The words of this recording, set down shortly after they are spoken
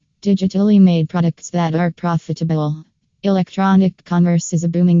Digitally made products that are profitable. Electronic commerce is a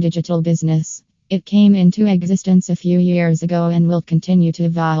booming digital business. It came into existence a few years ago and will continue to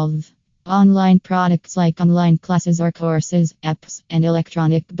evolve. Online products like online classes or courses, apps, and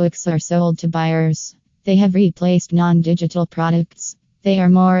electronic books are sold to buyers. They have replaced non-digital products. They are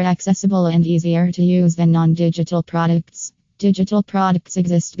more accessible and easier to use than non-digital products. Digital products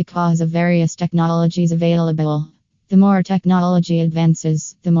exist because of various technologies available. The more technology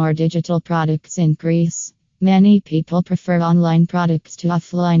advances, the more digital products increase. Many people prefer online products to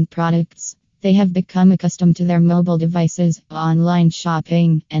offline products. They have become accustomed to their mobile devices, online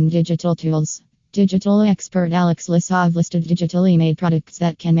shopping, and digital tools. Digital expert Alex Lisov listed digitally made products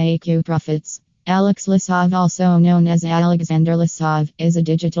that can make you profits. Alex Lisov, also known as Alexander Lisov, is a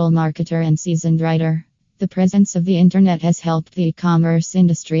digital marketer and seasoned writer. The presence of the internet has helped the e-commerce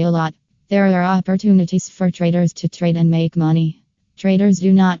industry a lot. There are opportunities for traders to trade and make money. Traders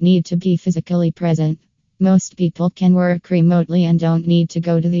do not need to be physically present. Most people can work remotely and don't need to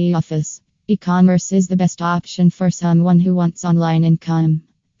go to the office. E-commerce is the best option for someone who wants online income.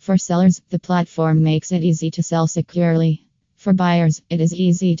 For sellers, the platform makes it easy to sell securely. For buyers, it is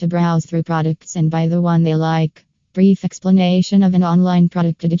easy to browse through products and buy the one they like. Brief explanation of an online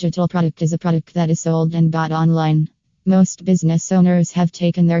product. A digital product is a product that is sold and bought online. Most business owners have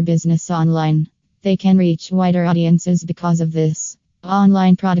taken their business online. They can reach wider audiences because of this.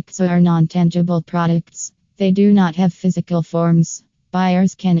 Online products are non-tangible products. They do not have physical forms.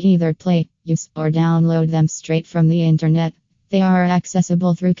 Buyers can either play, use, or download them straight from the internet. They are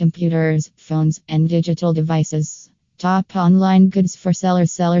accessible through computers, phones, and digital devices. Top online goods for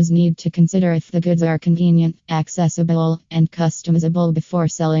sellers. Sellers need to consider if the goods are convenient, accessible, and customizable before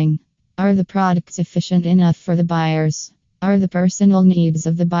selling. Are the products efficient enough for the buyers? Are the personal needs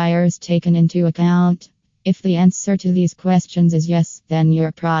of the buyers taken into account? If the answer to these questions is yes, then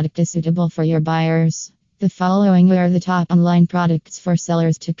your product is suitable for your buyers. The following are the top online products for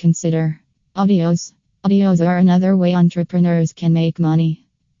sellers to consider. Audios. Audios are another way entrepreneurs can make money.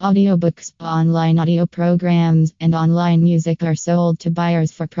 Audiobooks, online audio programs, and online music are sold to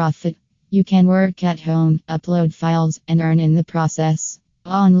buyers for profit. You can work at home, upload files, and earn in the process.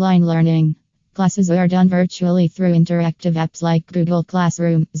 Online learning. Classes are done virtually through interactive apps like Google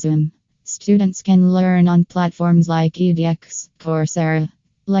Classroom, Zoom. Students can learn on platforms like edX, Coursera.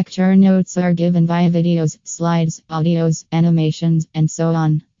 Lecture notes are given via videos, slides, audios, animations, and so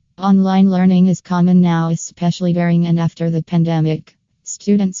on. Online learning is common now, especially during and after the pandemic.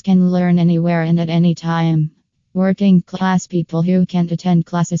 Students can learn anywhere and at any time. Working class people who can't attend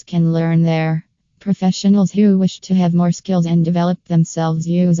classes can learn there. Professionals who wish to have more skills and develop themselves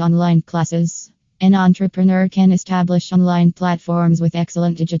use online classes. An entrepreneur can establish online platforms with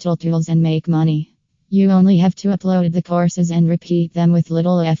excellent digital tools and make money. You only have to upload the courses and repeat them with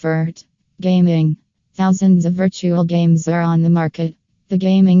little effort. Gaming. Thousands of virtual games are on the market. The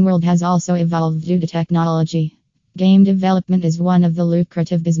gaming world has also evolved due to technology. Game development is one of the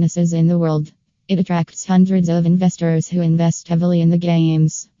lucrative businesses in the world. It attracts hundreds of investors who invest heavily in the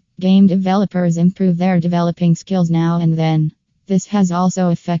games. Game developers improve their developing skills now and then. This has also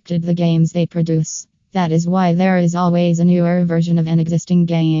affected the games they produce. That is why there is always a newer version of an existing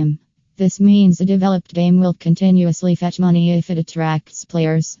game. This means a developed game will continuously fetch money if it attracts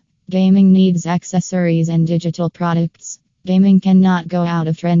players. Gaming needs accessories and digital products. Gaming cannot go out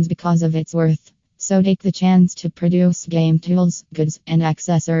of trends because of its worth. So take the chance to produce game tools, goods, and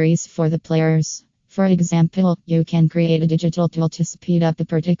accessories for the players. For example, you can create a digital tool to speed up a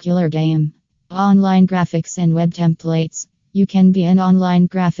particular game. Online graphics and web templates. You can be an online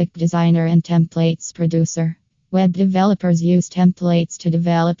graphic designer and templates producer. Web developers use templates to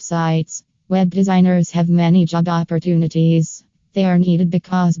develop sites. Web designers have many job opportunities. They are needed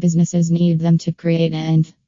because businesses need them to create and